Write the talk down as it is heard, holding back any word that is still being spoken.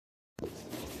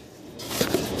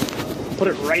put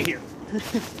it right here.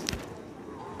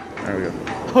 There we go.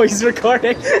 Oh, he's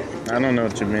recording. I don't know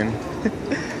what you mean.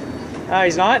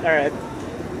 He's not? Alright.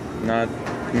 Not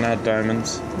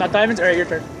diamonds. Not diamonds? Alright, your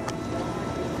turn.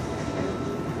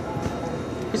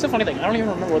 Here's the funny thing, I don't even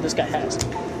remember what this guy has.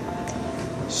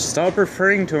 Stop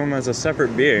referring to him as a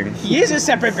separate being. He is a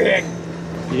separate being!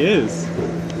 He is.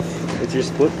 It's your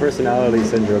split personality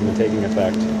syndrome taking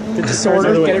effect. The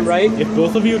disorder, get it right? If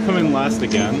both of you come in last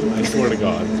again, I swear to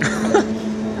God. Can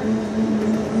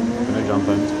I jump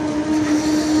in?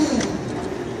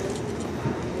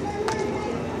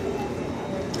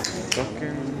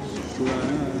 Fucking...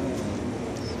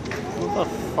 What the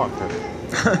fuck?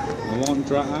 I want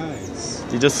dry eyes.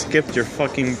 You just skipped your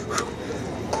fucking...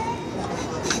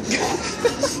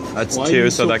 That's Why two,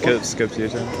 so that could skip you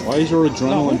too. Why is your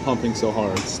adrenaline pumping so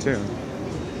hard? It's two.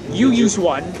 You used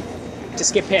one to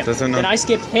skip him. Then I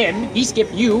skipped him, he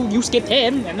skipped you, you skipped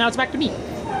him, and now it's back to me.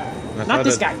 Not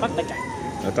this guy, fuck that guy.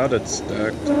 I thought it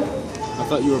stacked. I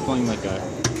thought you were playing that guy.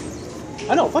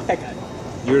 I know, fuck that guy.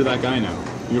 You're that guy now.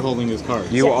 You're holding his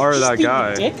cards. You are that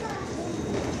guy. Dick.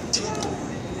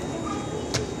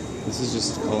 This is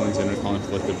just Cullen's inner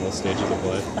conflictable stage of the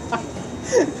play.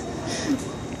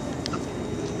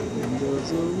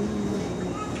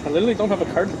 I literally don't have a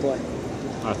card to play.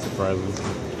 That's surprising.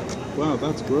 Wow,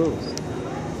 that's gross.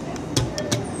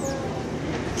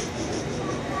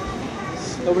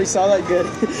 Nobody saw that good. I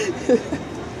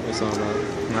saw that.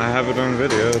 I have it on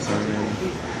video, so I mean...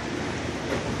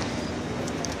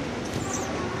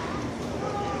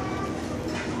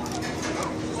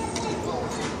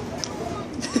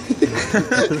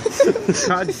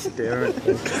 God damn it.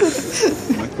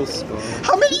 Michael Scott.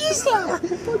 How many is that?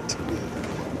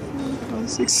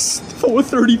 6, 4,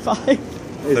 35.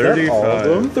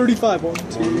 35. 35. 1,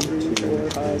 2, 3,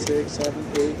 4, 5, 6,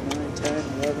 7, 8, 9, 10,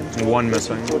 11, 12, One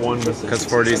missing. 14, One missing. Because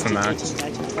 40 is the max.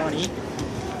 18, 19, 20.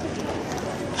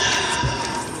 I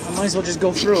might as well just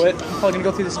go through it. I'm probably going to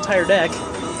go through this entire deck.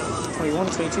 21,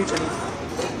 22,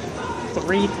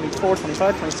 23, 24,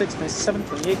 25, 26, 27,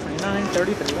 28, 29,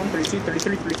 30, 31, 32,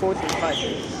 33, 34, 35.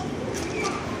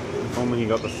 If only he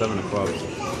got the 7 of clubs.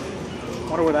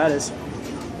 Wonder where that is.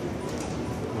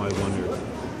 I wonder.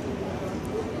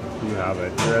 You have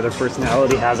it. Your other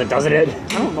personality has it, doesn't it? I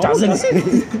don't know. Doesn't does it? I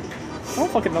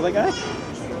don't fucking know that guy.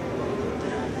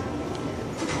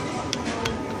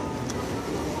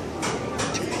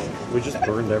 We just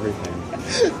burned everything.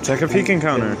 Check if he can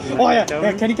counter. Oh yeah,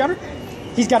 can he counter?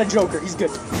 He's got a Joker, he's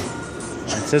good.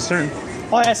 It's his turn.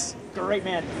 Oh yes, great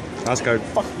man. Last card.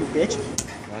 Fuck you, bitch.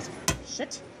 Last.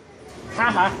 Shit.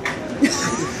 Haha.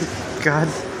 God.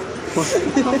 Go.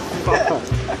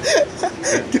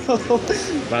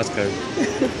 Last card.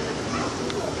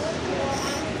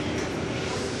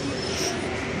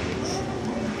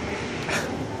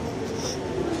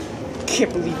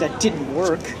 Can't believe that didn't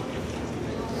work.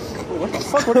 What the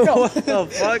fuck? Where'd it go? What the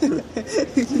fuck?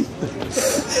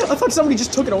 I thought somebody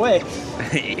just took it away.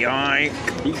 Yoink.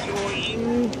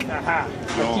 Yoink. Haha.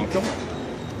 Keep going.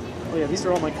 Oh yeah, these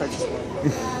are all my cards as well.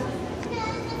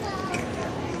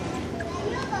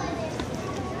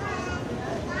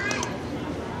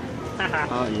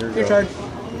 Haha. Your turn.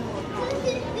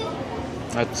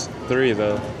 That's 3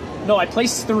 though. No, I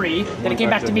placed 3, then it came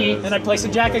back to me, then I placed a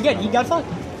jack again. You got fucked.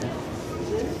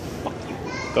 Fuck you.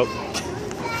 Go.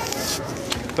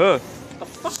 The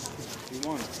fuck? You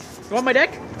won. You want my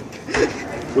deck?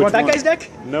 You want that guy's deck?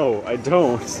 No, I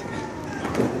don't.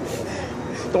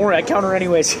 Don't worry, I counter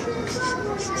anyways.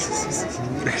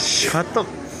 Shut the...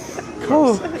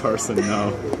 Carson,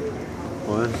 no.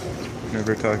 What?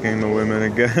 Never talking to women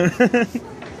again.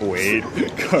 Wait.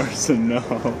 Carson, no.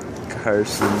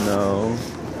 Carson, no.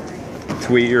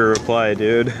 Tweet your reply,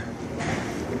 dude.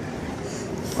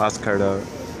 Last card out.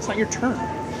 It's not your turn.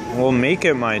 Well, make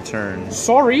it my turn.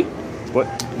 Sorry. What?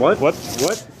 What? What?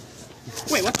 What?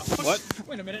 Wait, what the fuck? What?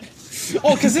 Wait a minute.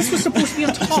 Oh, because this was supposed to be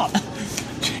on top.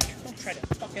 Don't try to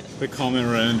fuck it. The comment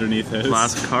right underneath his.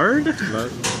 Last card?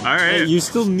 Alright. Hey, you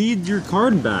still need your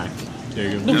card back. There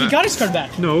you go. No, he got his card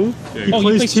back. No. He Oh, you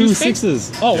plays placed 2 spades?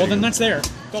 6s. Oh, well then that's there.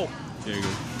 Go. There you go.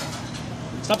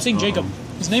 Stop saying Jacob.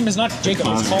 His name is not Jacob,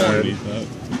 it's Cullen.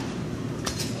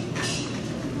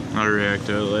 I'll react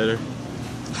to it later.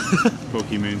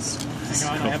 Pokemons.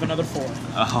 Hang on, I have another 4.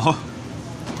 Oh.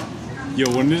 Yo,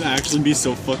 wouldn't it actually be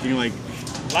so fucking like...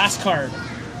 Last card.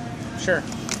 Sure.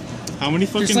 How many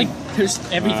fucking... There's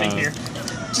everything here.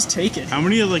 Just take it. How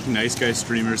many like nice guy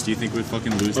streamers do you think would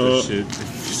fucking lose their shit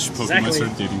if Pokemon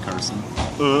started dating Carson?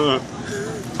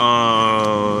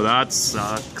 Oh, that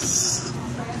sucks.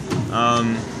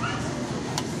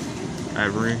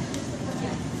 Ivory.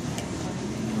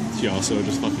 Piasso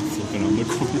just fucking flipping on the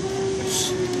corner.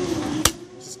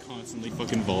 Just constantly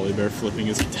fucking volley bear flipping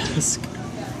his desk.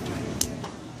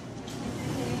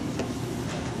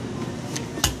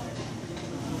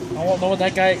 I won't know what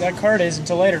that card is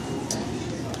until later.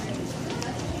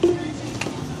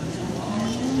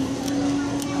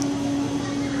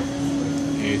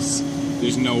 Ace.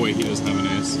 There's no way he doesn't have an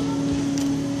ace.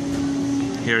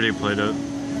 He already played it.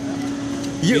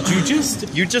 Did you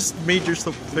just? You just made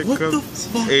yourself pick What up the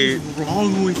fuck a. is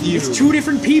wrong with you? It's two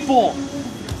different people.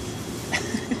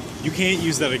 You can't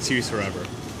use that excuse forever.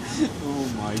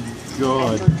 Oh my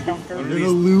god. Counter. I'm gonna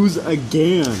lose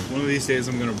again. One of these days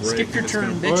I'm gonna break. Skip your It's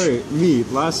turn, gonna- bitch. Alright, me.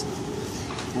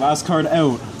 Last card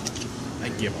out. I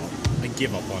give up. I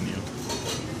give up on you.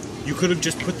 You could have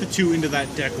just put the 2 into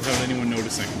that deck without anyone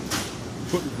noticing.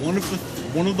 Put one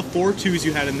of the 4 2s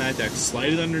you had in that deck,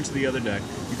 slide it under into the other deck.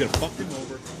 You could have fucked him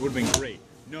over. It would have been great.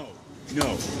 No.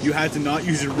 You had to not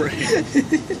use your brain.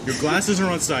 Your glasses are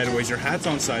on sideways. Your hat's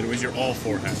on sideways. You're all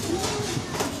forehead.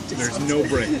 There's no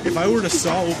brain. If I were to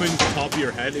saw open the top of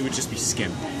your head, it would just be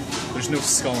skin. There's no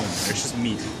skull in there. It's just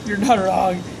meat. You're not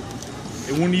wrong.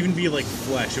 It wouldn't even be like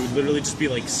flesh. It would literally just be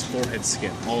like forehead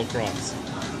skin all across.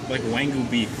 Like Wagyu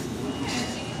beef.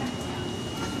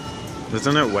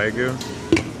 Isn't it Wagyu?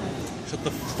 Shut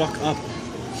the fuck up,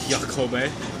 Jacobe.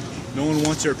 No one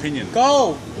wants your opinion.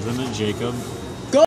 Go. Isn't it Jacob?